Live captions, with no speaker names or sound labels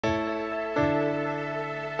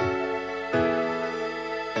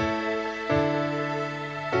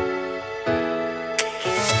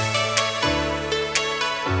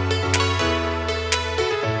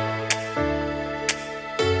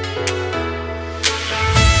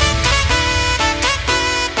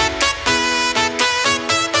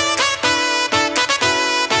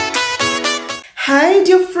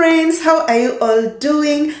friends, how are you all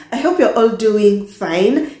doing? I hope you're all doing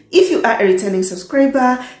fine. If you are a returning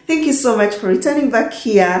subscriber, thank you so much for returning back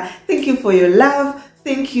here. Thank you for your love.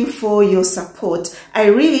 Thank you for your support. I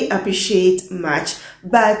really appreciate much.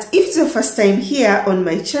 But if it's your first time here on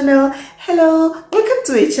my channel, hello, welcome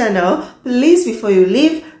to my channel. Please, before you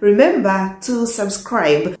leave, remember to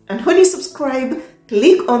subscribe. And when you subscribe,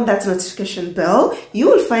 click on that notification bell. You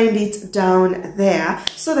will find it down there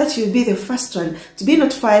so that you'll be the first one to be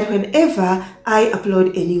notified whenever I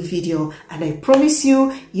upload a new video. And I promise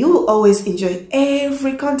you, you will always enjoy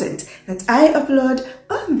every content that I upload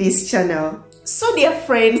on this channel. So dear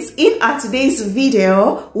friends, in our today's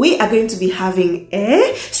video, we are going to be having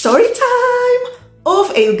a story time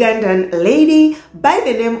of a Ugandan lady by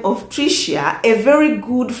the name of Tricia, a very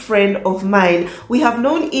good friend of mine. We have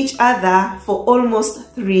known each other for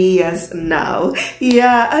almost 3 years now.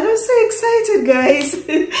 Yeah, and I'm so excited,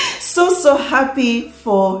 guys. so happy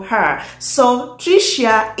for her. So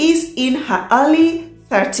Tricia is in her early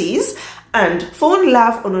 30s and found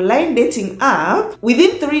love on online dating app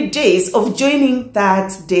within 3 days of joining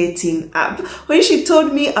that dating app. When she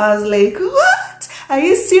told me, I was like, what? Are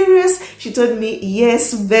you serious? She told me,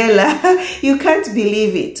 yes, Bella, you can't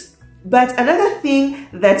believe it. But another thing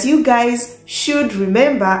that you guys should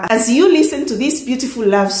remember as you listen to this beautiful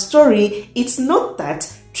love story, it's not that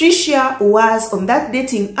Tricia was on that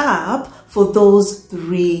dating app for those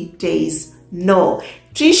 3 days. No,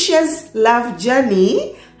 Tricia's love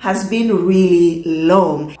journey has been really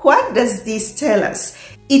long. What does this tell us?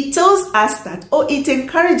 It tells us that, or it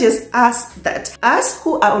encourages us that, us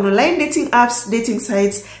who are on online dating apps, dating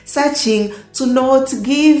sites, searching, to not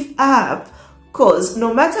give up. Because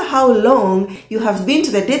no matter how long you have been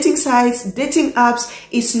to the dating sites, dating apps,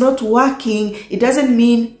 it's not working, it doesn't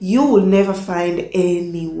mean you will never find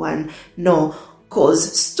anyone. No,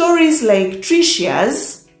 because stories like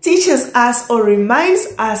Tricia's teaches us or reminds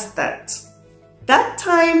us that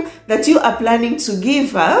time that you are planning to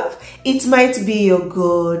give up, it might be your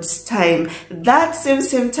God's time. That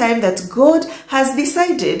same time that God has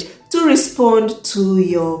decided to respond to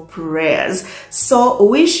your prayers. So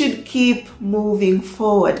we should keep moving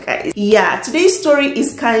forward, guys. Yeah, today's story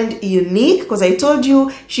is kind of unique because I told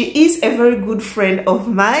you she is a very good friend of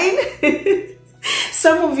mine.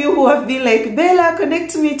 Some of you who have been like, Bella,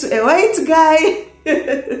 connect me to a white guy.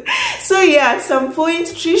 So yeah, at some point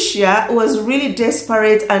Tricia was really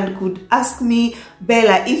desperate and could ask me,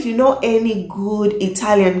 Bella, if you know any good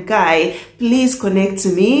Italian guy, please connect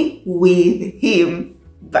me with him.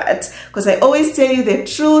 But because I always tell you the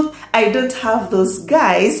truth, I don't have those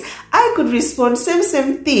guys, I could respond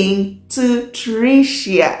same thing to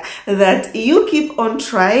Tricia, that you keep on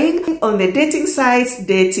trying on the dating sites,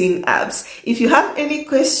 dating apps. If you have any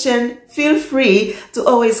question, feel free to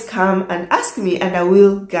always come and ask me and I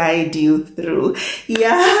will guide you through.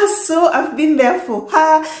 Yeah, so I've been there for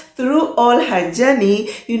her through all her journey,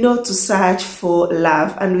 you know, to search for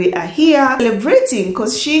love. And we are here celebrating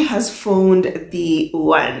because she has found the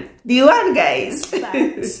one. The one, guys.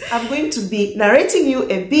 I'm going to be narrating you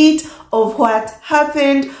a bit of what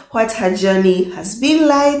happened, what her journey has been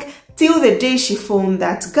like till the day she found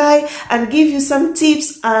that guy, and give you some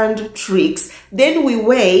tips and tricks. Then we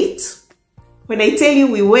wait. When I tell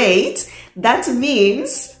you we wait, that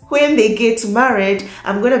means when they get married,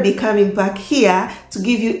 I'm going to be coming back here to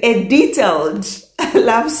give you a detailed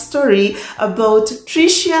love story about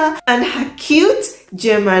Tricia and her cute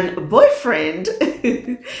German boyfriend.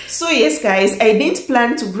 So yes, guys, I didn't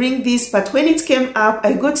plan to bring this, but when it came up,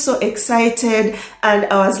 I got so excited and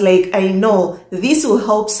I was like, I know this will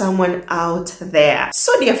help someone out there.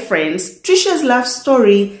 So dear friends, Tricia's love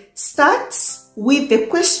story starts with the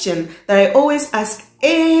question that I always ask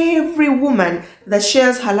every woman that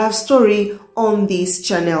shares her love story on this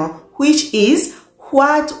channel, which is,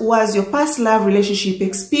 what was your past love relationship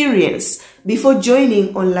experience before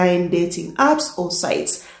joining online dating apps or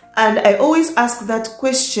sites? And I always ask that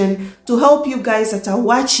question to help you guys that are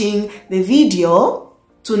watching the video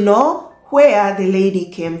to know where the lady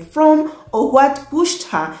came from or what pushed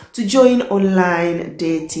her to join online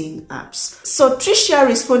dating apps. So Tricia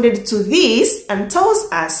responded to this and tells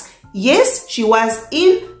us, yes, she was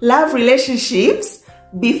in love relationships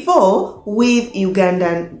before with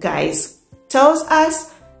Ugandan guys. Tells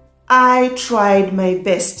us, I tried my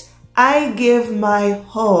best. I gave my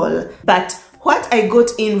all. But what I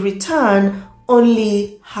got in return,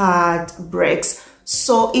 only heartbreaks.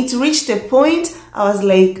 So it reached a point I was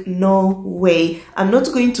like, no way. I'm not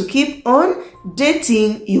going to keep on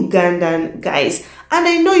dating Ugandan guys. And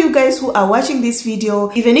I know you guys who are watching this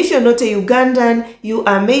video, even if you're not a Ugandan, you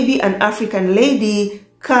are maybe an African lady,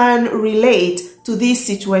 can relate to this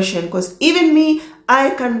situation, because even me,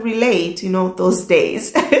 I can relate, you know, those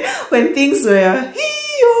days when things were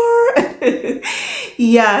here.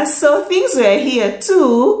 Yeah, so things were here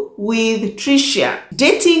too with Trisha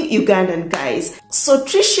dating Ugandan guys. So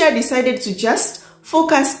Trisha decided to just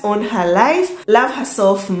focus on her life, love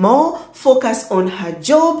herself more, focus on her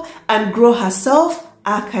job, and grow herself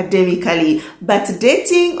academically. But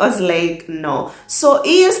dating was like, no. So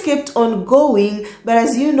years kept on going, but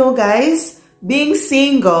as you know, guys, being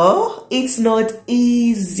single, it's not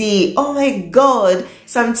easy. Oh my God.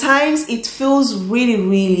 Sometimes it feels really,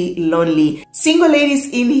 really lonely. Single ladies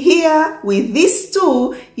in here with these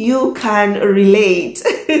two, you can relate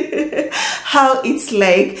how it's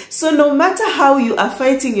like. So no matter how you are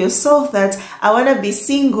fighting yourself that I want to be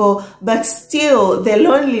single, but still the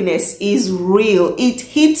loneliness is real. It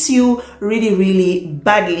hits you really, really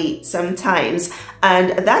badly sometimes.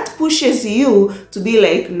 And that pushes you to be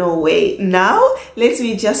like, no way, now let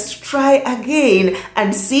me just try again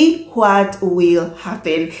and see what will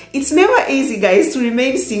happen. It's never easy, guys, to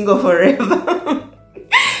remain single forever.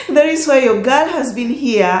 That is why your girl has been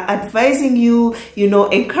here advising you, you know,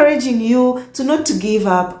 encouraging you to not to give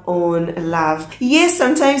up on love. Yes,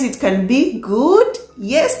 sometimes it can be good.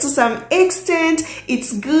 Yes, to some extent,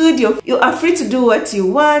 it's good. You are free to do what you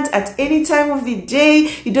want at any time of the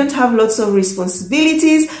day. You don't have lots of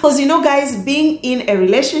responsibilities. Because, you know, guys, being in a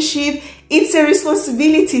relationship, it's a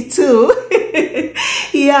responsibility too.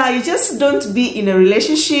 Yeah, you just don't be in a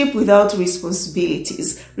relationship without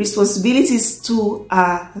responsibilities. Responsibilities too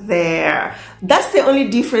are there. That's the only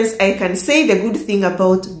difference I can say, the good thing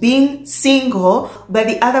about being single, but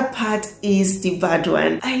the other part is the bad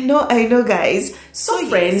one. I know, guys. So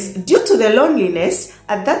friends, due to the loneliness,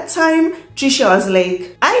 at that time, Trisha was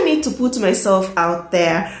like, I need to put myself out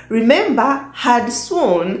there. Remember, had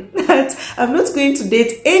sworn that I'm not going to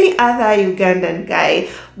date any other Ugandan guy.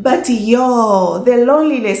 But yo, the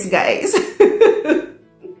loneliness, guys.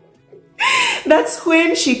 That's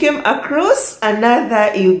when she came across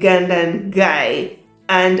another Ugandan guy.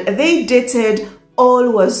 And they dated.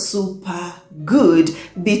 All was super good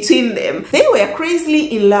between them. They were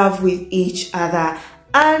crazily in love with each other,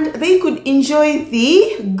 and they could enjoy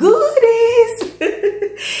the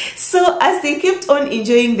goodies. So as they kept on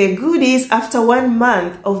enjoying the goodies, after 1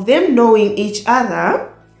 month of them knowing each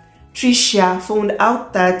other, Trisha found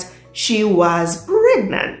out that she was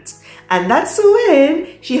pregnant. And that's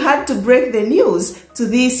when she had to break the news to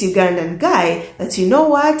this Ugandan guy that, you know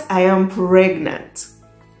what, I am pregnant.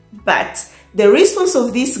 But the response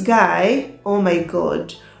of this guy, oh my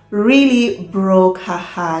God, really broke her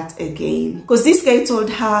heart again. Because this guy told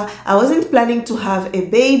her, I wasn't planning to have a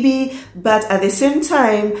baby, but at the same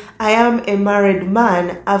time, I am a married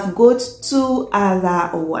man. I've got 2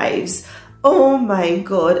 other wives. Oh my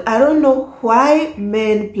God, I don't know why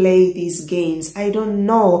men play these games. I don't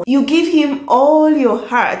know. You give him all your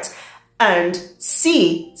heart and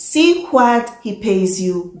see what he pays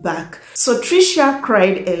you back. So Trisha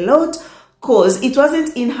cried a lot, because it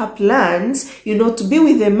wasn't in her plans, you know, to be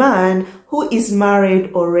with a man who is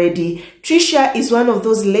married already. Trisha is one of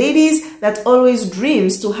those ladies that always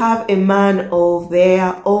dreams to have a man of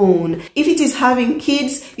their own. If it is having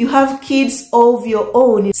kids, you have kids of your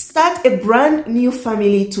own. Start a brand new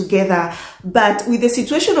family together. But with the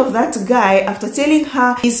situation of that guy, after telling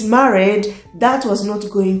her he's married, that was not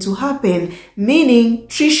going to happen. Meaning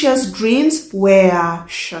Trisha's dreams were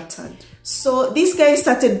shattered. So this guy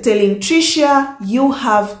started telling Trisha, you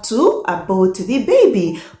have to abort the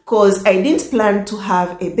baby, because I didn't plan to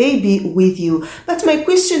have a baby with you. But my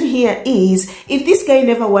question here is, if this guy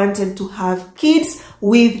never wanted to have kids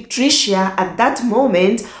with Trisha at that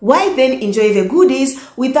moment, why then enjoy the goodies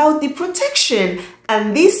without the protection?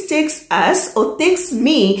 And this takes us, or takes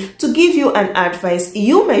me, to give you an advice,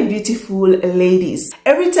 you my beautiful ladies.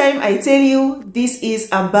 Every time I tell you, this is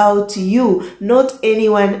about you, not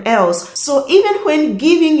anyone else. So even when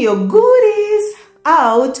giving your goodies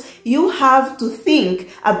out, you have to think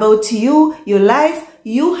about you, your life.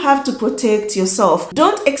 You have to protect yourself.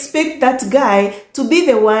 Don't expect that guy to be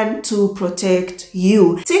the one to protect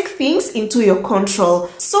you. Take things into your control.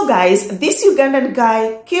 So guys, this Ugandan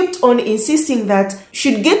guy kept on insisting that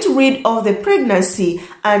she'd get rid of the pregnancy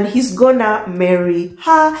and he's gonna marry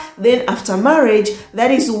her. Then after marriage, that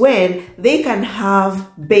is when they can have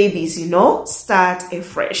babies, you know, start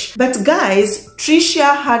afresh. But guys,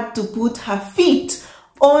 Trisha had to put her feet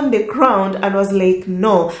on the ground and was like,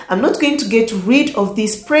 no, I'm not going to get rid of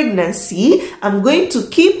this pregnancy. I'm going to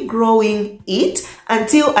keep growing it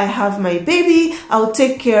until I have my baby. I'll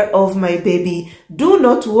take care of my baby. Do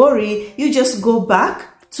not worry. You just go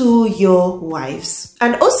back to your wives.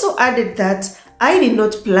 And also added that I did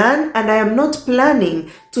not plan and I am not planning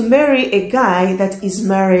to marry a guy that is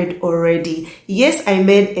married already. Yes, I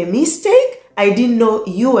made a mistake. I didn't know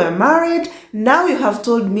you were married. Now you have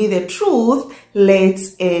told me the truth.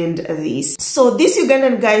 Let's end this. So this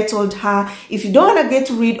Ugandan guy told her, if you don't want to get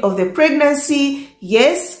rid of the pregnancy,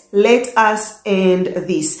 yes, let us end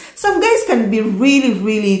this. Some guys can be really,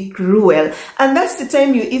 really cruel. And that's the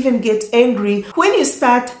time you even get angry when you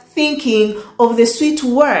start thinking of the sweet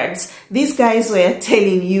words these guys were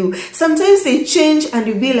telling you. Sometimes they change and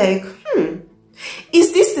you'll be like,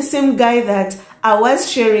 is this the same guy that I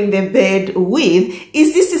was sharing the bed with?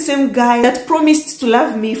 Is this the same guy that promised to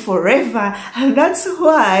love me forever? And that's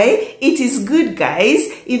why it is good, guys,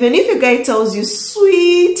 even if a guy tells you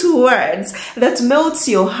sweet words that melts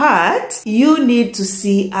your heart, you need to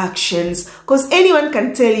see actions, because anyone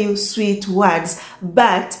can tell you sweet words,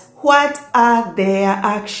 but what are their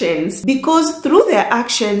actions? Because through their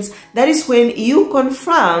actions, that is when you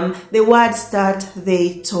confirm the words that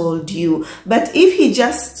they told you. But if he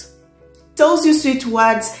just tells you sweet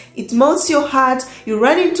words, it melts your heart, you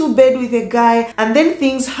run into bed with a guy, and then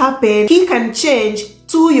things happen, he can change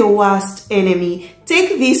to your worst enemy.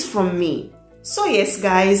 Take this from me. So yes,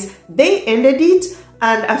 guys, they ended it.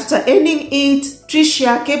 And after ending it,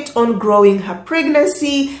 Trisha kept on growing her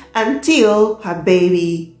pregnancy until her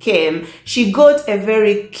baby came. She got a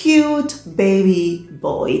very cute baby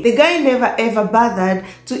boy. The guy never ever bothered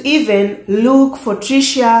to even look for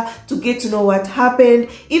Trisha to get to know what happened,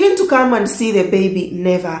 even to come and see the baby,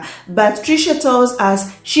 never. But Trisha tells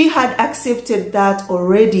us she had accepted that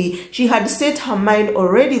already. She had set her mind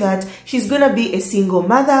already that she's gonna be a single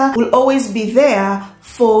mother, will always be there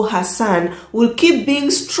for her son, will keep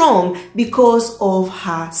being strong because of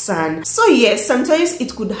her son. So yes, sometimes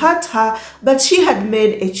it could hurt her, but she had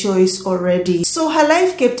made a choice already. So her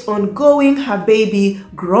life kept on going, her baby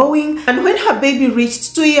growing, and when her baby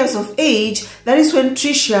reached 2 years of age, that is when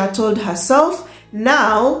Trisha told herself,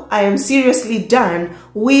 now I am seriously done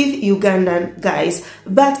with Ugandan guys,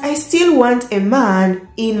 but I still want a man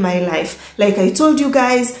in my life. Like I told you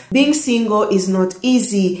guys, being single is not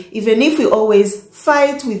easy, even if we always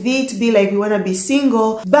fight with it, be like we want to be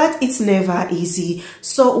single, but it's never easy.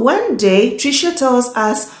 So one day, Trisha tells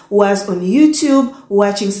us, was on YouTube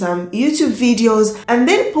watching some YouTube videos, and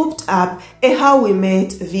then popped up a How We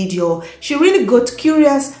Met video. She really got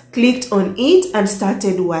curious, clicked on it and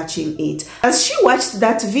started watching it. As she watched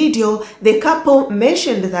that video, the couple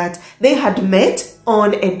mentioned that they had met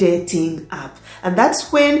on a dating app. And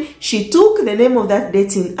that's when she took the name of that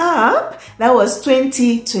dating app, that was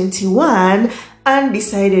 2021, and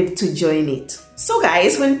decided to join it. So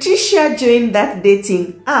guys, when Trisha joined that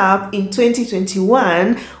dating app in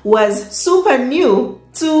 2021, was super new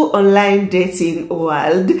to online dating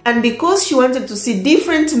world, and because she wanted to see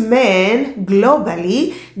different men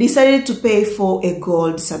globally, decided to pay for a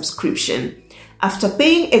gold subscription. After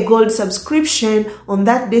paying a gold subscription on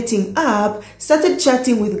that dating app, started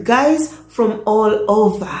chatting with guys from all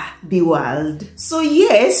over the world. So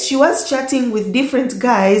yes, she was chatting with different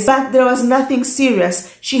guys, but there was nothing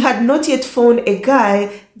serious. She had not yet found a guy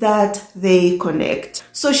that they connect.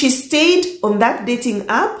 So she stayed on that dating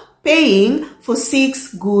app, paying for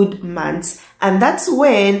 6 good months. And that's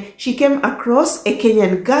when she came across a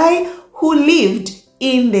Kenyan guy who lived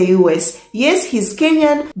in the US. Yes, he's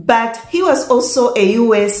Kenyan, but he was also a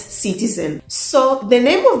US citizen. So the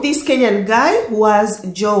name of this Kenyan guy was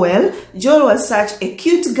Joel. Joel was such a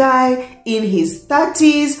cute guy in his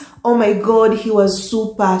 30s. Oh my God, he was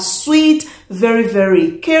super sweet, very,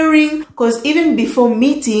 very caring, because even before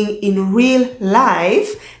meeting in real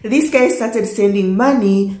life, this guy started sending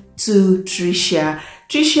money to Trisha.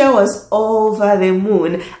 Trisha was over the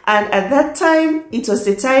moon, and at that time, it was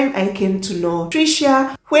the time I came to know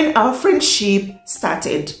Trisha when our friendship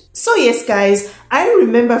started. So yes guys, I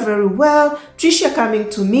remember very well Trisha coming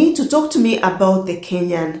to me to talk to me about the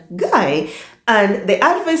Kenyan guy, and the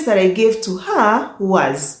advice that I gave to her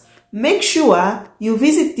was, make sure you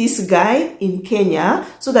visit this guy in Kenya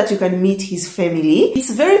so that you can meet his family.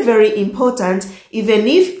 It's very, very important, even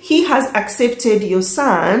if he has accepted your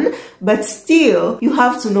son, but still you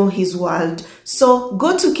have to know his world. So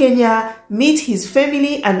go to Kenya, meet his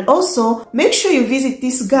family, and also make sure you visit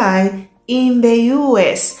this guy in the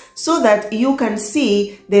US so that you can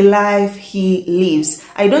see the life he lives.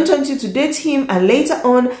 I don't want you to date him and later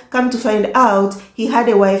on come to find out he had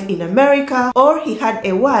a wife in America or he had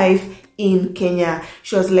a wife in Kenya.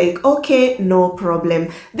 She was like, okay, no problem.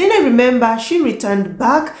 Then I remember she returned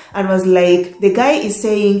back and was like, the guy is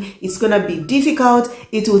saying it's gonna be difficult.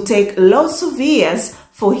 It will take lots of years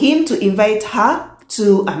for him to invite her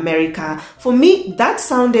to America. For me, that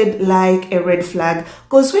sounded like a red flag,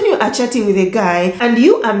 because when you are chatting with a guy and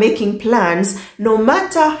you are making plans, no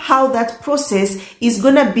matter how that process is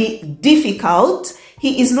gonna be difficult,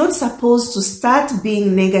 he is not supposed to start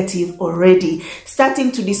being negative already,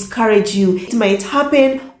 starting to discourage you. It might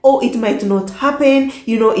happen or it might not happen,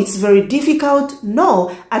 you know, it's very difficult.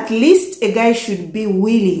 No, at least a guy should be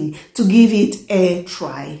willing to give it a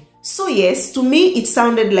try. So yes, to me it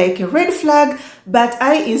sounded like a red flag, but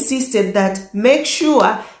I insisted that make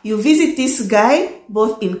sure you visit this guy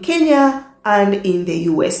both in Kenya and in the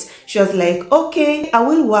US. She was like, okay, I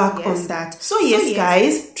will work on that. So yes,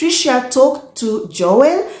 guys, Trisha talked to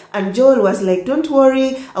Joel, and Joel was like, don't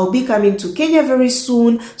worry, I'll be coming to Kenya very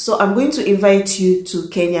soon, so I'm going to invite you to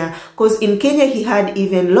Kenya. Because in Kenya he had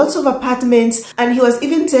even lots of apartments, and he was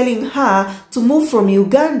even telling her to move from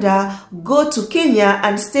Uganda, go to Kenya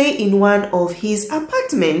and stay in one of his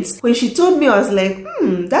apartments. When she told me, I was like,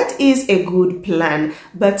 that is a good plan,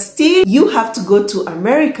 but still you have to go to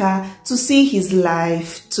America to see his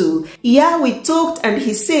life too. Yeah, we talked and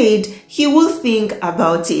he said he will think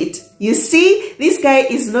about it. You see, this guy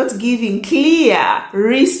is not giving clear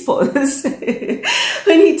response.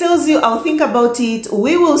 When he tells you, I'll think about it,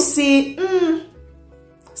 we will see,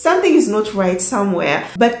 something is not right somewhere.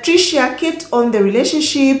 But Trisha kept on the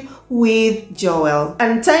relationship with Joel.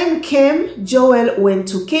 And time came, Joel went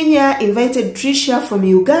to Kenya, invited Trisha from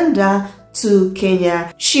Uganda to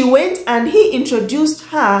Kenya. She went and he introduced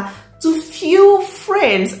her to few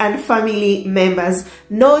friends and family members,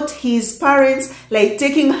 not his parents, like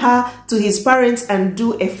taking her to his parents and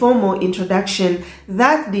do a formal introduction.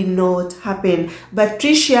 That did not happen. But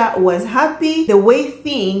Trisha was happy the way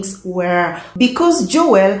things were, because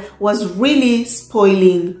Joel was really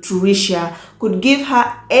spoiling Trisha, could give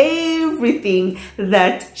her everything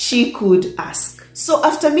that she could ask. So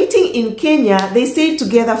after meeting in Kenya, they stayed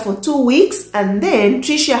together for 2 weeks, and then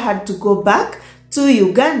Trisha had to go back to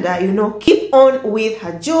Uganda, you know, keep on with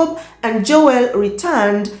her job, and Joel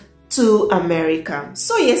returned to America.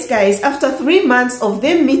 So yes, guys, after 3 months of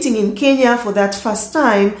them meeting in Kenya for that first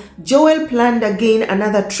time, Joel planned again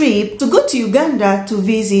another trip to go to Uganda to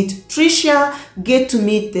visit Trisha, get to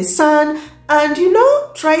meet the son, and you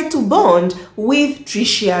know, try to bond with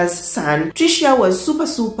Trisha's son. Trisha was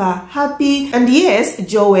super happy, and yes,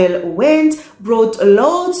 Joel went, brought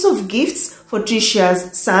lots of gifts for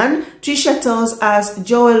Trisha's son. Trisha tells us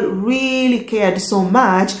Joel really cared so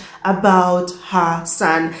much about her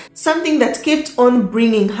son, something that kept on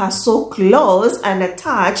bringing her so close and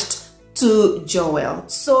attached to Joel.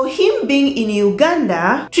 So him being in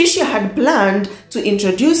Uganda, Trisha had planned to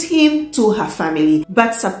introduce him to her family,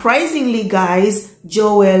 but surprisingly, guys,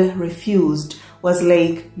 Joel refused. Was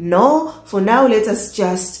like, no, for now let us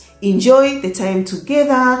just enjoy the time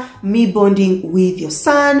together, me bonding with your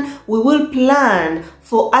son. We will plan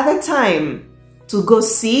for other time to go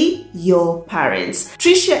see your parents.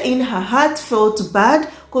 Trisha in her heart felt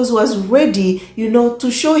bad because was ready, you know,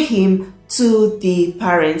 to show him to the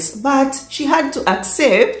parents, but she had to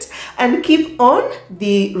accept and keep on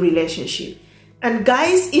the relationship. And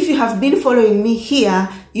guys, if you have been following me here,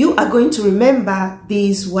 you are going to remember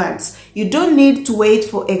these words. You don't need to wait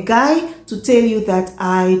for a guy to tell you that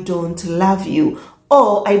I don't love you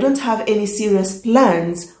or I don't have any serious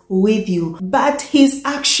plans with you. But his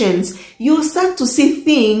actions, you'll start to see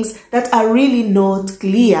things that are really not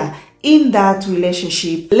clear in that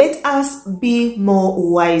relationship. Let us be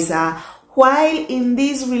more wiser while in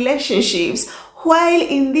these relationships, while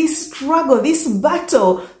in this struggle, this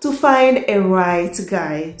battle to find a right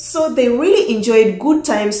guy. So they really enjoyed good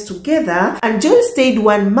times together, and Joel stayed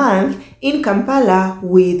 1 month in Kampala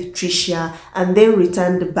with Trisha and then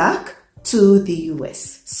returned back to the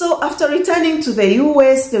US. So after returning to the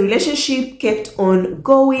US, the relationship kept on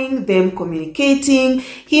going, them communicating,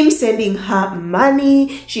 him sending her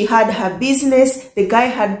money, she had her business, the guy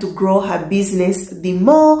had to grow her business the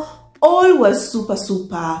more. All was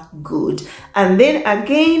super good. And then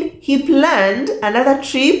again, he planned another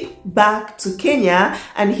trip back to Kenya,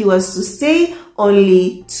 and he was to stay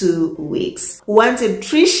only 2 weeks. Wanted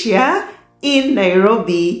Trisha in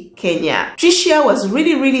Nairobi, Kenya. Trisha was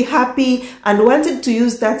really happy and wanted to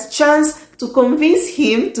use that chance to convince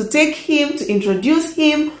him, to take him, to introduce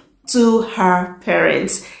him to her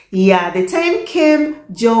parents. Yeah, the time came,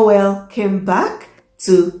 Joel came back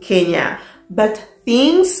to Kenya, but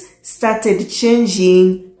things started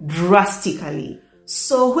changing drastically.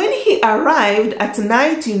 So when he arrived at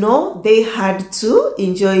night, you know, they had to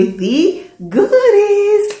enjoy the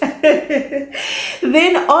goodies.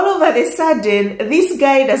 Then all of a sudden, this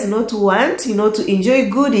guy does not want, you know, to enjoy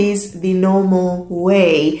goodies the normal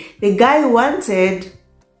way. The guy wanted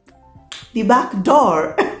the back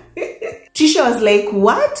door. Trisha was like,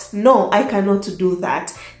 what? No, I cannot do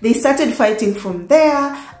that. They started fighting from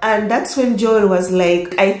there, and that's when Joel was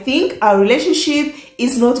like, I think our relationship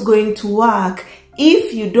is not going to work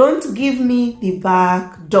if you don't give me the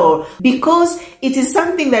back door, because it is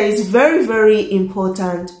something that is very, very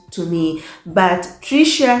important to me. But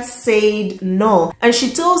Trisha said no. And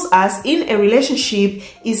she tells us in a relationship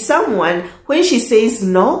is someone, when she says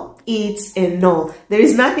no, it's a no. There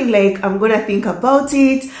is nothing like, I'm gonna think about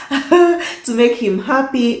it to make him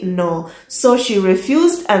happy. No. So she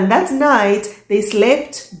refused, and that night they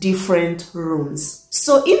slept different rooms.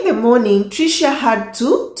 So in the morning, Trisha had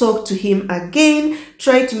to talk to him again,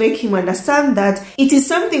 try to make him understand that it is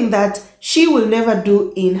something that she will never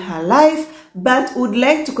do in her life, but would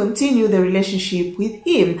like to continue the relationship with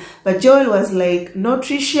him. But Joel was like, no,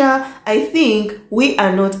 Trisha, I think we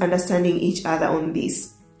are not understanding each other on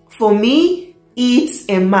this. For me, it's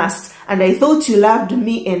a must, and I thought you loved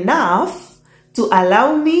me enough to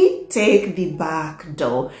allow me take the back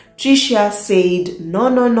door. Trisha said, no,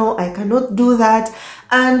 no, no, I cannot do that,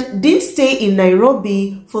 and didn't stay in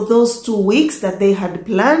Nairobi for those 2 weeks that they had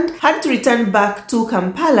planned. Had to return back to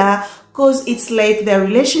Kampala because it's like their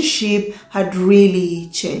relationship had really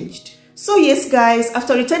changed. So yes guys,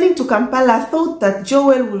 after returning to Kampala, thought that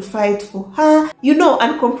Joel will fight for her, you know,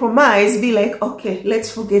 and compromise, be like, okay,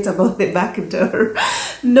 let's forget about the back door.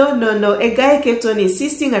 No, no, no. A guy kept on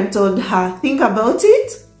insisting and told her, think about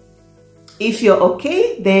it. If you're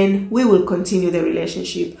okay, then we will continue the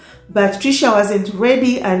relationship. But Trisha wasn't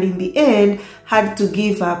ready, and in the end had to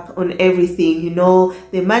give up on everything, you know,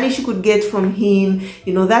 the money she could get from him,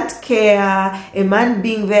 you know, that care, a man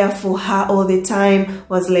being there for her all the time.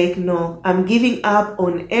 Was like, no, I'm giving up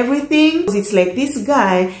on everything. It's like this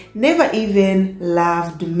guy never even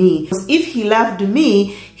loved me. If he loved me,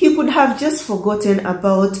 he could have just forgotten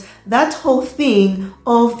about that whole thing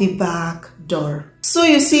of the back door. So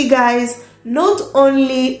you see guys, not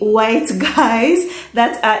only white guys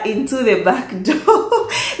that are into the back door.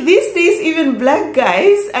 These days, even black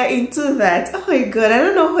guys are into that. Oh my God, I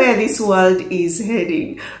don't know where this world is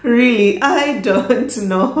heading. Really, I don't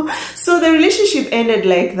know. So the relationship ended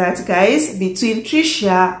like that, guys, between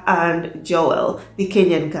Trisha and Joel, the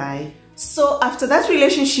Kenyan guy. So after that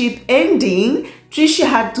relationship ending, Trisha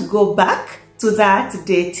had to go back to that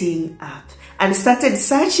dating app and started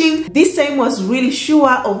searching. This time was really sure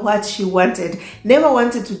of what she wanted. Never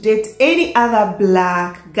wanted to date any other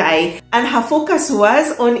black guy. And her focus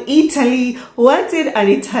was on Italy, wanted an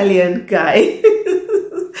Italian guy.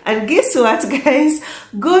 And guess what, guys?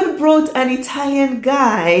 God brought an Italian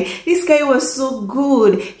guy. This guy was so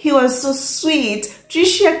good. He was so sweet.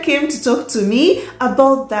 Trisha came to talk to me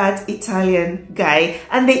about that Italian guy.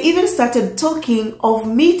 And they even started talking of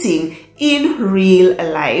meeting in real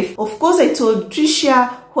life. Of course, I told Trisha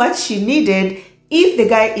what she needed if the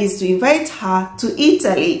guy is to invite her to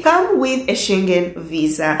Italy, come with a Schengen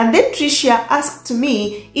visa. And then Trisha asked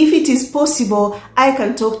me if it is possible I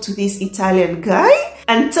can talk to this Italian guy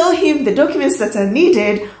and tell him the documents that are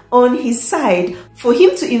needed on his side for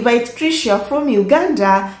him to invite Trisha from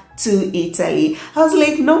Uganda to Italy. I was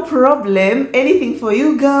like, no problem, anything for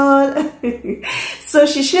you, girl. So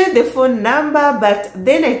she shared the phone number, but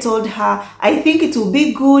then I told her I think it will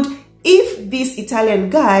be good if this Italian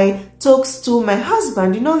guy talks to my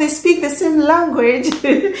husband. You know, they speak the same language.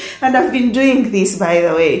 And I've been doing this, by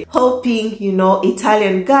the way, hoping, you know,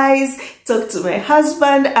 Italian guys talk to my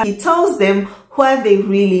husband and he tells them what they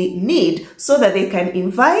really need so that they can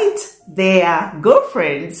invite their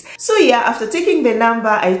girlfriends. So yeah, after taking the number,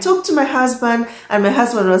 I talked to my husband and my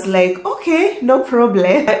husband was like, okay, no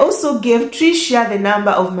problem. I also gave Trisha the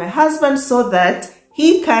number of my husband so that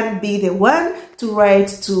he can be the one to write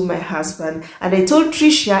to my husband. And I told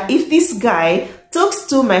Trisha, if this guy talks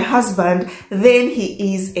to my husband, then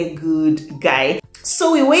he is a good guy.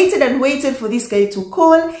 So we waited and waited for this guy to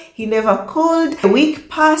call. He never called. A week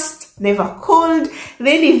passed, never called.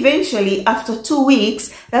 Then eventually, after 2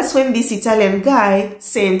 weeks, that's when this Italian guy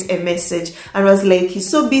sent a message and was like, he's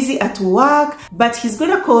so busy at work, but he's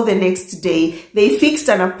gonna call the next day. They fixed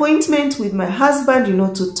an appointment with my husband, you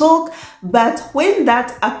know, to talk. But when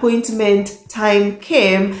that appointment time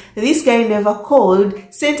came, this guy never called,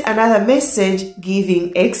 sent another message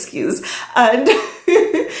giving excuse. And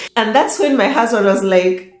and that's when my husband was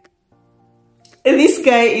like, this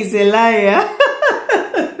guy is a liar.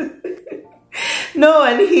 No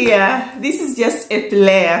one here. This is just a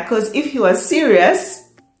player, because if he was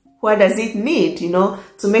serious, what does it need,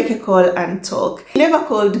 to make a call and talk? He never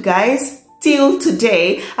called, guys, till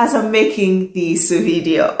today as I'm making this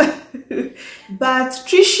video. But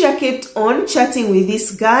Trisha kept on chatting with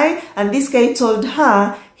this guy, and this guy told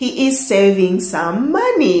her he is saving some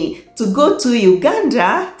money to go to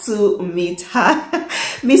Uganda to meet her.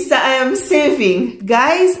 Mr. I am saving.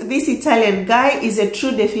 Guys, this Italian guy is a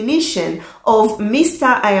true definition of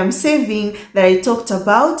Mr. I am saving that I talked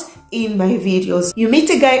about in my videos. You meet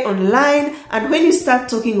a guy online, and when you start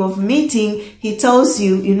talking of meeting, he tells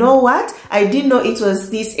you, you know what, I didn't know it was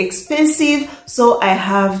this expensive, so I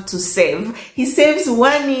have to save. He saves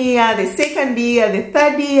 1 year, the second year, the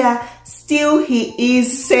third year, still he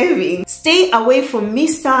is saving. Stay away from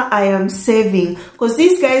Mr. I am saving, because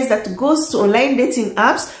these guys that goes to online dating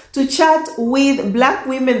apps to chat with black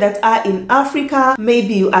women that are in Africa,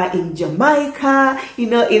 maybe you are in Jamaica, in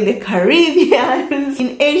the Caribbean,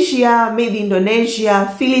 in Asia, maybe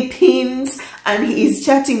Indonesia, Philippines, and he is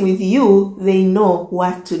chatting with you. They know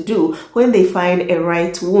what to do when they find a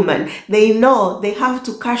right woman. They know they have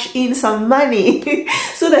to cash in some money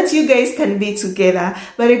so that you guys can be together.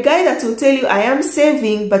 But a guy that will tell you, I am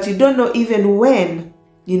saving, but you don't know even when,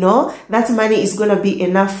 that money is going to be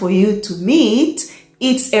enough for you to meet,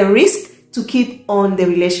 it's a risk to keep on the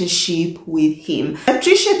relationship with him.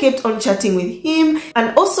 Patricia kept on chatting with him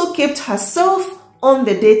and also kept herself on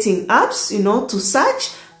the dating apps, to search,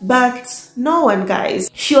 but no one, guys.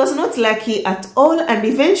 She was not lucky at all, and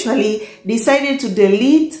eventually decided to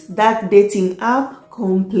delete that dating app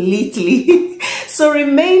completely. So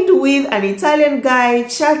remained with an Italian guy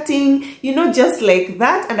chatting, just like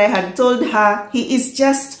that, and I had told her he is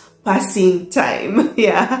just passing time.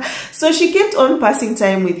 Yeah, so she kept on passing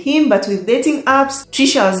time with him, but with dating apps,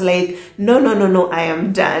 Trisha was like, no, I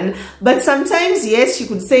am done. But sometimes, yes, she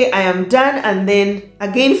could say I am done, and then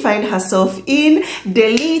again find herself in,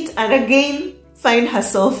 delete, and again find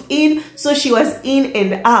herself in. So she was in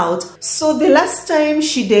and out. So the last time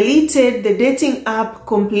she deleted the dating app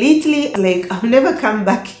completely, like I'll never come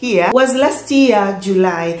back here, was last year,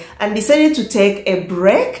 July, and decided to take a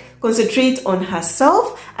break, concentrate on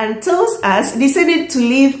herself, and tells us decided to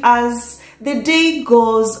leave as the day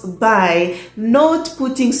goes by, not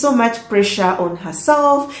putting so much pressure on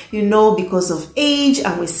herself, because of age.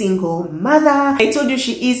 I'm a single mother. I told you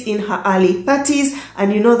she is in her early 30s,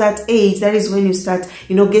 and that age, that is when you start,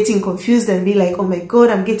 getting confused and be like, oh my God,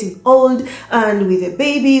 I'm getting old, and with a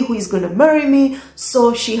baby, who is gonna marry me?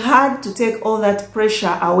 So she had to take all that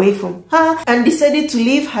pressure away from her and decided to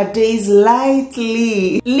live her days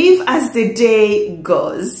lightly, live as the day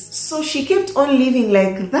goes. So she kept on living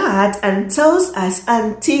like that and tells us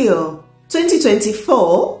until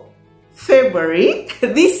 2024 February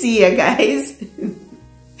this year, guys.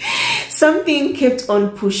 Something kept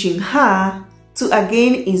on pushing her to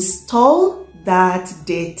again install that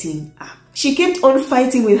dating app. She kept on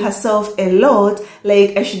fighting with herself a lot,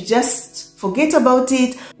 like I should just forget about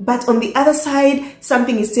it. But on the other side,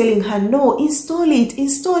 something is telling her, no, install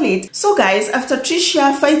it. So guys, after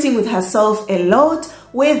Trisha fighting with herself a lot,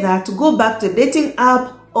 whether to go back to the dating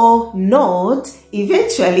app or not,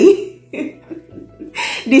 eventually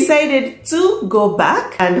decided to go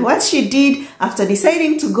back. And what she did after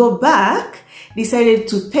deciding to go back, decided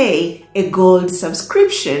to pay a gold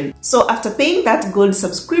subscription. So after paying that gold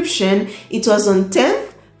subscription, it was on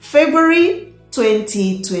 10th February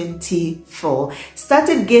 2024.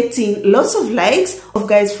 Started getting lots of likes of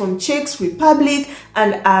guys from Czech Republic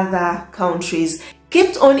and other countries.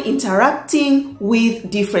 Kept on interacting with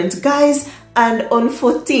different guys, and on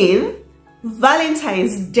 14th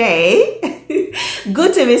Valentine's Day,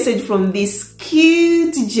 got a message from this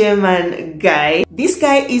cute German guy. This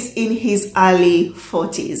guy is in his early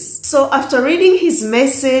 40s. So after reading his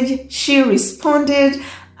message, she responded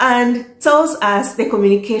and tells us the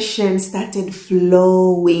communication started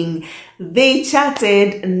flowing. They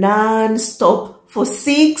chatted non-stop for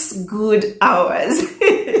 6 good hours.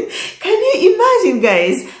 Can you imagine,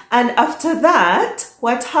 guys? And after that,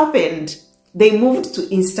 what happened? They moved to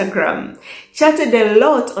Instagram, chatted a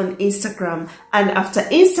lot on Instagram, and after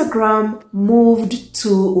Instagram, moved to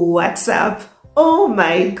WhatsApp. Oh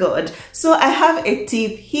my God. So I have a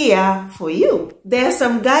tip here for you. There are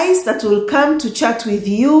some guys that will come to chat with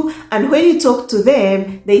you, and when you talk to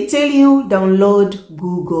them, they tell you download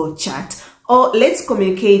Google Chat, or let's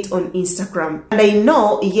communicate on Instagram. And I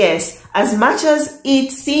know, yes, as much as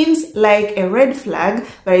it seems like a red flag,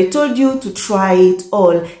 but I told you to try it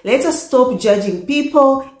all. Let us stop judging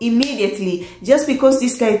people immediately. Just because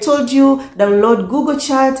this guy told you download Google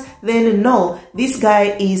Chat, then no, this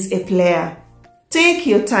guy is a player. Take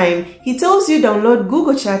your time. He tells you download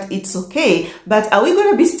Google Chat, it's okay. But are we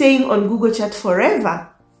going to be staying on Google Chat forever?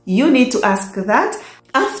 You need to ask that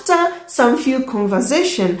after some few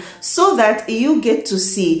conversation so that you get to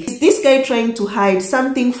see, is this guy trying to hide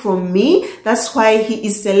something from me? That's why he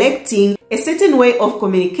is selecting a certain way of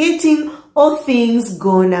communicating, or things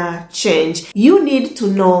gonna change. You need to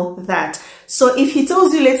know that. So if he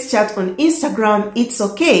tells you let's chat on Instagram, it's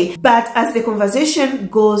okay. But as the conversation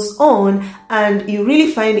goes on and you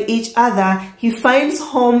really find each other, he finds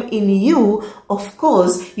home in you, of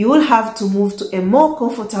course, you will have to move to a more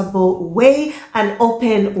comfortable way, an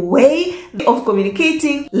open way of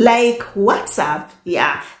communicating like WhatsApp.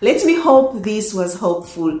 Yeah, let me hope this was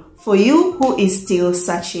helpful for you who is still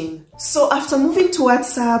searching. So after moving to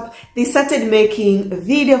WhatsApp, they started making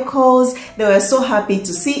video calls. They were so happy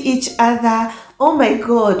to see each other. Oh my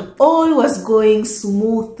God, all was going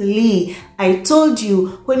smoothly. I told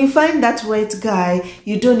you, when you find that right guy,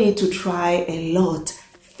 you don't need to try a lot.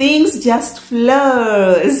 Things just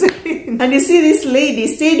flows. And you see, this lady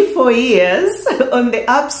stayed 4 years on the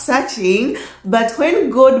app searching, but when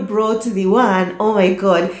God brought the one, oh my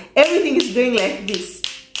God, everything is going like this.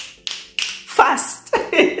 Fast.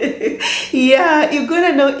 Yeah, you're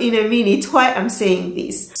gonna know in a minute why I'm saying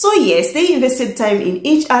this. So yes, they invested time in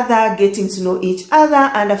each other, getting to know each other,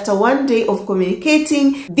 and after 1 day of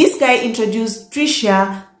communicating, this guy introduced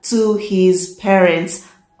Trisha to his parents.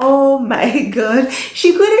 Oh my God,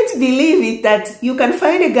 she couldn't believe it that you can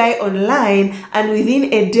find a guy online and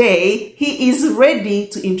within a day, he is ready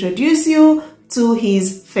to introduce you to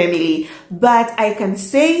his family. But I can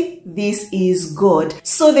say this is God.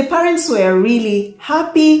 So the parents were really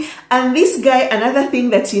happy, and this guy, another thing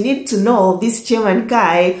that you need to know, this German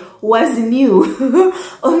guy was new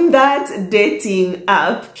on that dating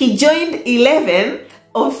app. He joined 11th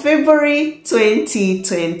of February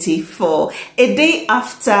 2024, a day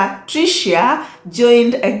after Trisha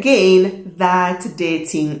joined again that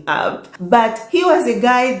dating app. But he was a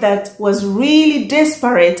guy that was really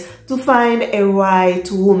desperate to find a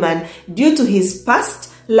right woman due to his past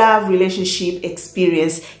love relationship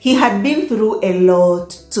experience. He had been through a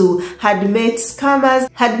lot too, had met scammers,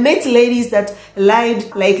 had met ladies that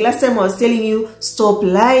lied, like last time I was telling you, stop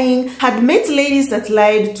lying, had met ladies that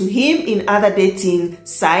lied to him in other dating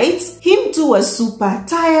sites. Him too was super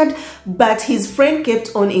tired, but his friend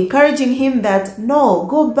kept on encouraging him that no,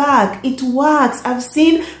 go back, it works. I've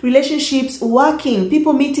seen relationships working,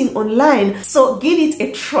 people meeting online, so give it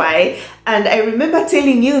a try. And I remember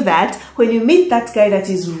telling you that when you meet that guy that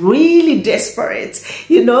is really desperate,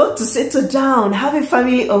 you know, to settle down, have a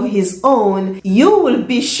family of his own, you will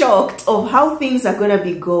be shocked of how things are gonna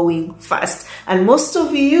be going fast. And most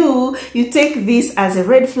of you take this as a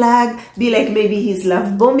red flag, be like, maybe he's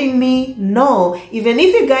love bombing me. No, even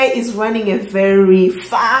if a guy is running a very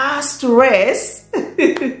fast race,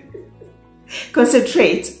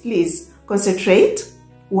 concentrate, please, concentrate,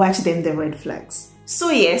 watch them, the red flags. So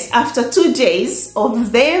yes, after 2 days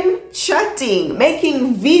of them chatting,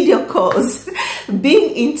 making video calls,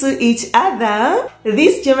 being into each other,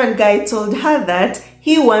 this German guy told her that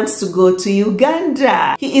he wants to go to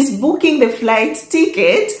Uganda. He is booking the flight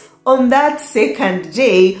ticket on that second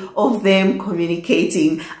day of them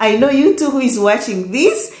communicating. I know you too who is watching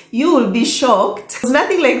this, you will be shocked.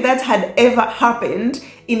 Nothing like that had ever happened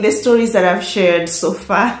in the stories that I've shared so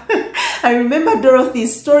far. I remember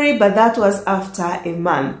Dorothy's story, but that was after a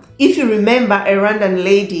month. If you remember a random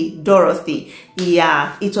lady, Dorothy,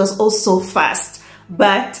 yeah, it was also fast.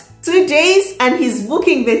 But 2 days and he's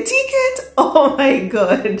booking the ticket. Oh my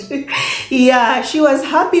God. Yeah, she was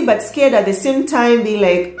happy but scared at the same time, being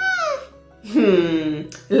like,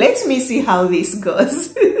 let me see how this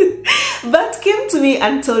goes. But came to me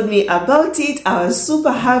and told me about it. I was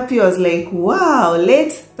super happy. I was like, wow,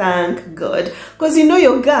 let's thank God. Because you know,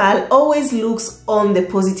 your girl always looks on the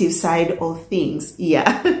positive side of things.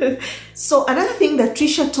 Yeah. So another thing that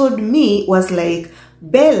Trisha told me was like,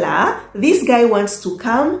 Bella, this guy wants to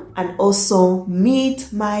come and also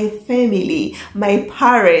meet my family, my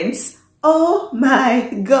parents. Oh my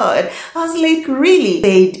God. I was like, really?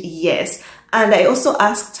 Said yes. And I also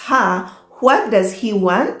asked her, what does he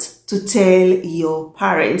want to tell your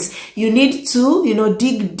parents? You need to, you know,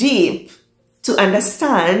 dig deep to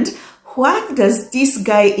understand what does this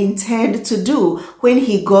guy intend to do when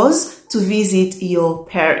he goes to visit your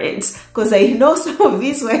parents. Because I know some of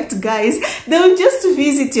these white guys, they'll just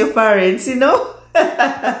visit your parents, you know.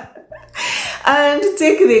 And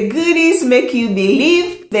take the goodies, make you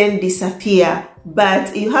believe, then disappear.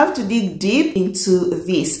 but you have to dig deep into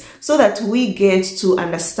this so that we get to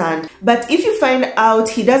understand. But if you find out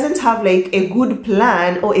he doesn't have like a good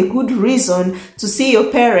plan or a good reason to see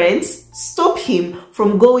your parents, stop him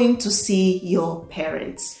from going to see your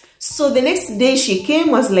parents. So the next day she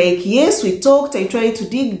came, was like, yes, we talked, I tried to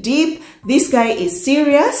dig deep. This guy is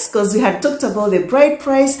serious because we had talked about the bride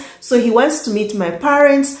price. So he wants to meet my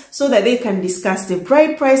parents so that they can discuss the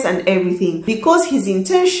bride price and everything, because his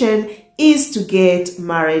intention is to get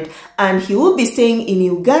married and he will be staying in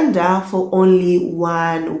Uganda for only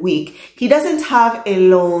 1 week. He doesn't have a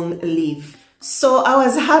long leave. So I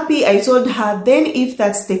was happy. I told her, then if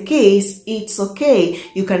that's the case, it's okay.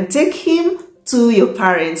 You can take him to your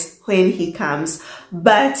parents when he comes.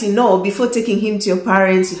 But you know, before taking him to your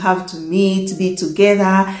parents, you have to meet, be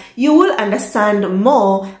together. You will understand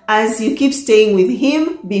more as you keep staying with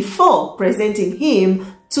him before presenting him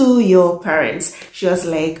to your parents. She was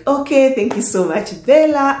like, okay, thank you so much,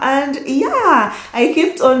 Bella. And yeah, I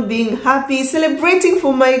kept on being happy, celebrating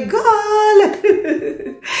for my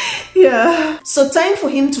girl. Yeah. So time for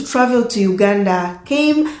him to travel to Uganda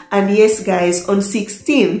came, and yes guys, on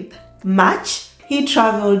 16th March, he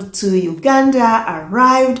traveled to Uganda,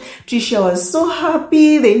 arrived. Trisha was so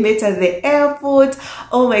happy. They met at the airport.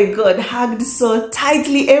 Oh my God, hugged so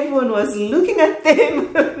tightly. Everyone was looking at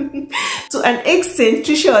them. To an extent,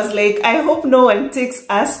 Trisha was like, I hope no one takes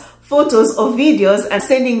us photos or videos and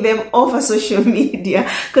sending them over social media,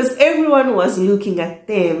 because everyone was looking at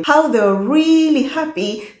them, how they were really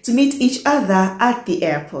happy to meet each other at the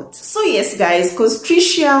airport. So yes guys, because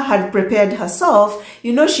Trisha had prepared herself,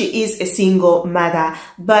 you know, she is a single mother,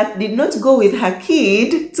 but did not go with her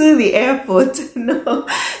kid to the airport. No,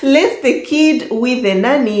 left the kid with the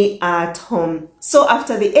nanny at home. So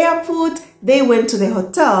after the airport, they went to the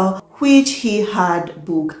hotel which he had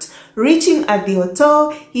booked. Reaching at the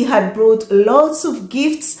hotel, he had brought lots of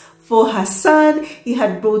gifts for her son. He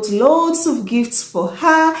had brought lots of gifts for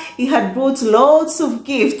her. He had brought lots of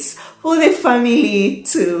gifts for the family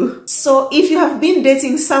too. So if you have been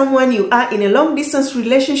dating someone, you are in a long distance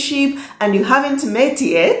relationship and you haven't met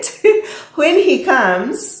yet, when he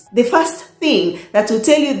comes, the first thing that will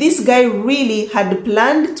tell you this guy really had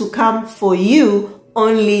planned to come for you,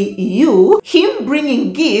 only you, him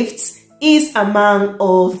bringing gifts is among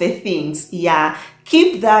all the things. Yeah,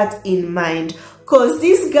 keep that in mind, because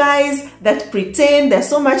these guys that pretend they're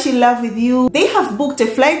so much in love with you, they have booked a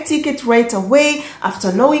flight ticket right away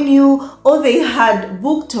after knowing you, or they had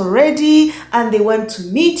booked already and they want to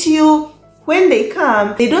meet you. When they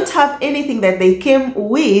come, they don't have anything that they came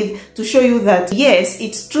with to show you that, yes,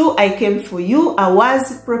 it's true, I came for you. I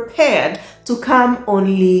was prepared to come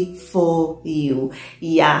only for you.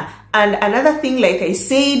 Yeah. And another thing, like I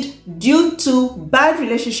said, due to bad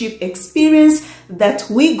relationship experience that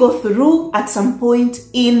we go through at some point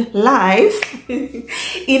in life,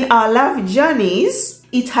 in our love journeys,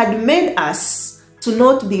 it had made us to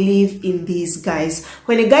not believe in these guys.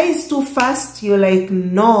 When a guy is too fast, you're like,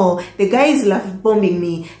 no, the guy is love bombing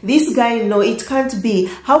me. This guy, no, it can't be.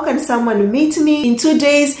 How can someone meet me in 2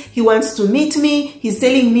 days? He wants to meet me. He's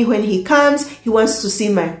telling me when he comes, he wants to see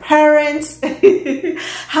my parents.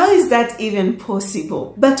 How is that even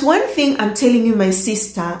possible? But one thing I'm telling you, my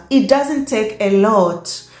sister, it doesn't take a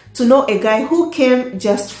lot to know a guy who came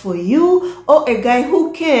just for you, or a guy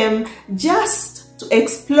who came just to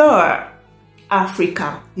explore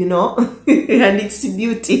Africa, you know, and its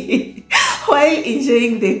beauty while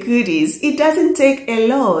enjoying the goodies. It doesn't take a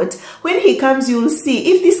lot. When he comes, you'll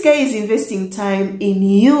see if this guy is investing time in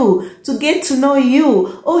you to get to know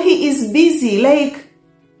you, or he is busy, like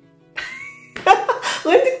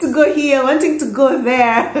wanting to go here, wanting to go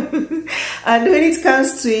there. And when it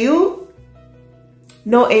comes to you,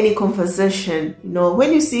 no any conversation. You know,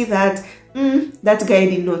 when you see that, that guy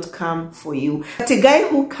did not come for you. But a guy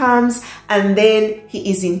who comes and then he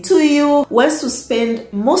is into you, wants to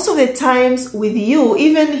spend most of the times with you,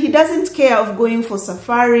 even he doesn't care of going for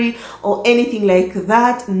safari or anything like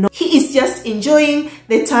that. No, he is just enjoying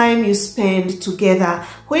the time you spend together.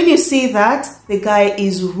 When you see that, the guy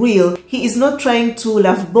is real. He is not trying to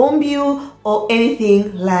love bomb you or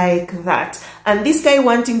anything like that. And this guy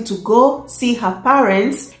wanting to go see her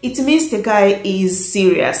parents, it means the guy is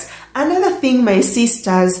serious. Another thing, my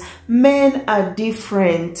sisters, men are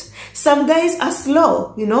different. Some guys are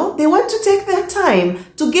slow, you know, they want to take their time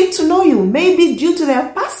to get to know you, maybe due to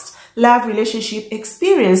their past love relationship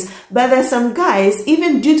experience. But there are some guys,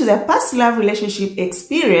 even due to their past love relationship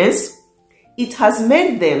experience, it has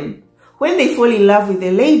made them when they fall in love with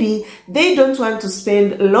a lady, they don't want to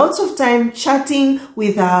spend lots of time chatting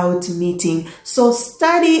without meeting. So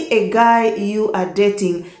study a guy you are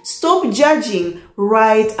dating. Stop judging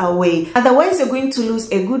right away. Otherwise, you're going to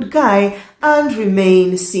lose a good guy and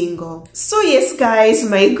remain single. So yes, guys,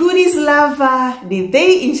 my goodies lover, did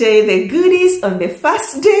they enjoy the goodies on the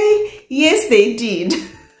first day? Yes, they did.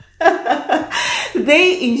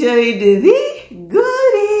 They enjoyed the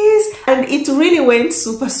goodies and it really went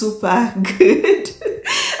super good.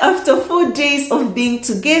 After 4 days of being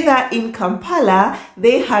together in Kampala,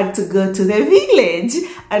 they had to go to the village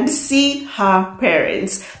and see her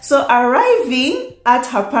parents. So arriving at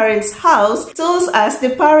her parents' house tells us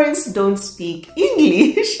the parents don't speak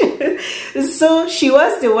English. So she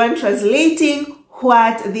was the one translating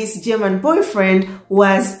what this German boyfriend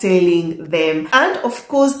was telling them. And of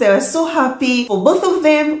course, they were so happy for both of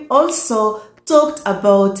them. Also talked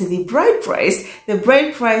about the bride price. The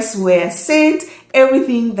bride price were set,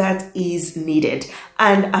 everything that is needed.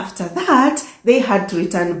 And after that, they had to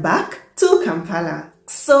return back to Kampala.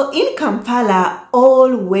 So in Kampala,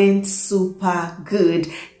 all went super good.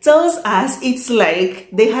 Tells us it's like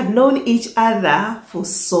they had known each other for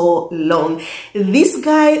so long. This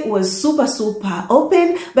guy was super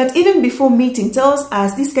open, but even before meeting, tells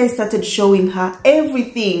us this guy started showing her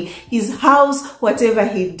everything, his house, whatever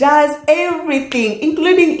he does, everything,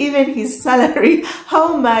 including even his salary,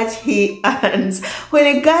 how much he earns. When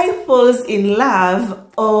a guy falls in love,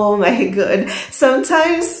 oh my God,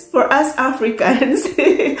 sometimes for us Africans,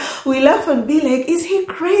 we laugh and be like, is he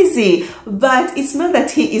crazy? But it's not that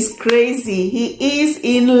he is crazy, he is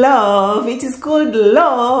in love. It is called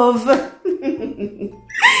love.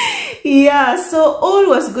 Yeah, so all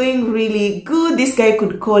was going really good. This guy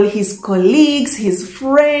could call his colleagues, his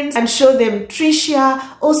friends, and show them Trisha.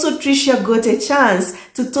 Also, Trisha got a chance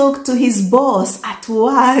to talk to his boss at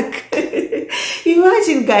work.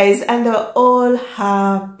 Imagine, guys, and they're all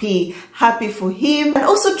happy for him. And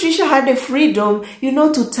also, Trisha had the freedom, you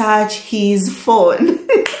know, to touch his phone.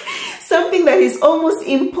 Something that is almost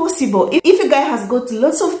impossible. If a guy has got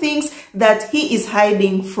lots of things that he is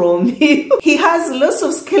hiding from you, he has lots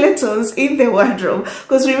of skeletons in the wardrobe.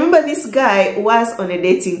 Because remember, this guy was on a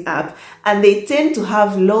dating app and they tend to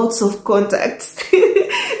have lots of contacts.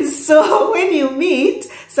 So when you meet,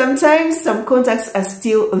 sometimes some contacts are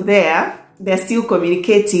still there. They're still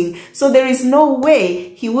communicating. So there is no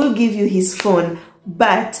way he will give you his phone.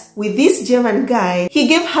 But with this German guy, he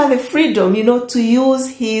gave her the freedom, you know, to use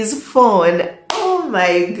his phone. Oh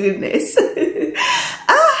my goodness.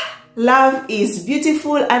 Love is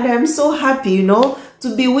beautiful and I'm so happy, you know,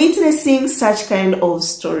 to be witnessing such kind of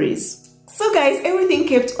stories. So guys, everything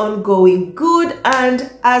kept on going good, and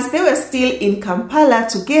as they were still in Kampala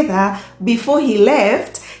together, before he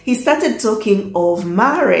left, he started talking of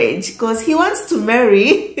marriage because he wants to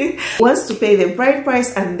marry, he wants to pay the bride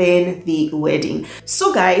price and then the wedding.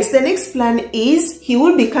 So guys, the next plan is he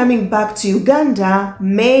will be coming back to Uganda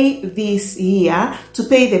May this year to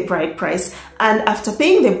pay the bride price. And after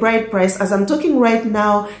paying the bride price, as I'm talking right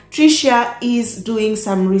now, Trisha is doing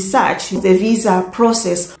some research, the visa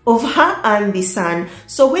process of her and the son.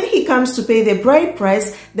 So when he comes to pay the bride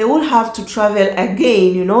price, they will have to travel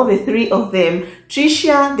again, you know, the three of them,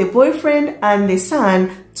 Trisha, the boyfriend, and the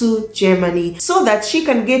son, to Germany, so that she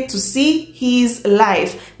can get to see his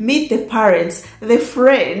life, meet the parents, the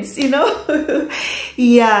friends, you know.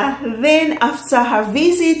 Yeah, then after her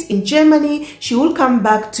visit in Germany, she will come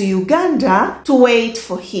back to Uganda to wait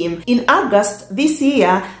for him. In August this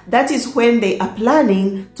year, that is when they are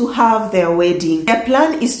planning to have their wedding. Their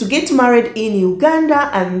plan is to get married in Uganda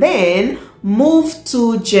and then move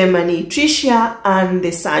to Germany, Trisha and the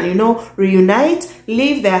son, you know, reunite,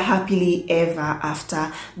 live there happily ever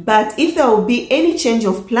after. But if there will be any change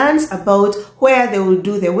of plans about where they will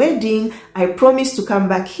do the wedding, I promise to come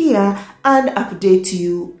back here and update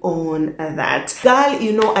you on that. Girl,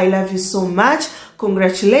 you know I love you so much.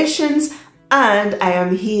 Congratulations. And I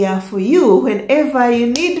am here for you whenever you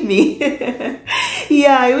need me.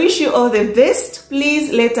 Yeah, I wish you all the best.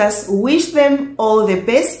 Please let us wish them all the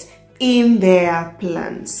best in their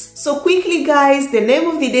plans. So quickly, guys, the name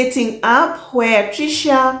of the dating app where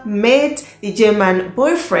Trisha met the German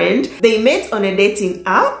boyfriend, they met on a dating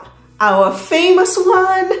app, our famous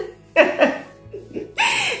one,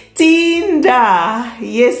 Tinder. Tinder.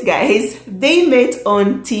 Yes guys, they met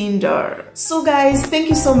on Tinder. So guys, thank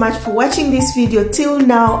you so much for watching this video till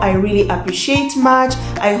now. I really appreciate much.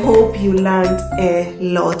 I hope you learned a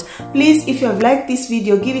lot. Please, if you have liked this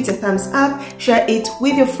video, give it a thumbs up, share it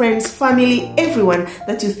with your friends, family, everyone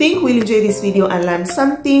that you think will enjoy this video and learn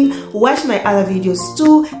something. Watch my other videos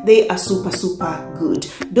too. They are super good.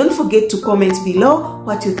 Don't forget to comment below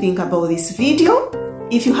what you think about this video.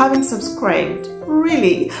 If you haven't subscribed,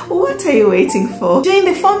 really, what are you waiting for? Join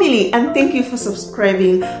the family and thank you for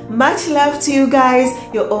subscribing. Much love to you guys.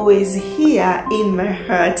 You're always here in my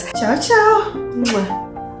heart. Ciao, ciao. Mwah.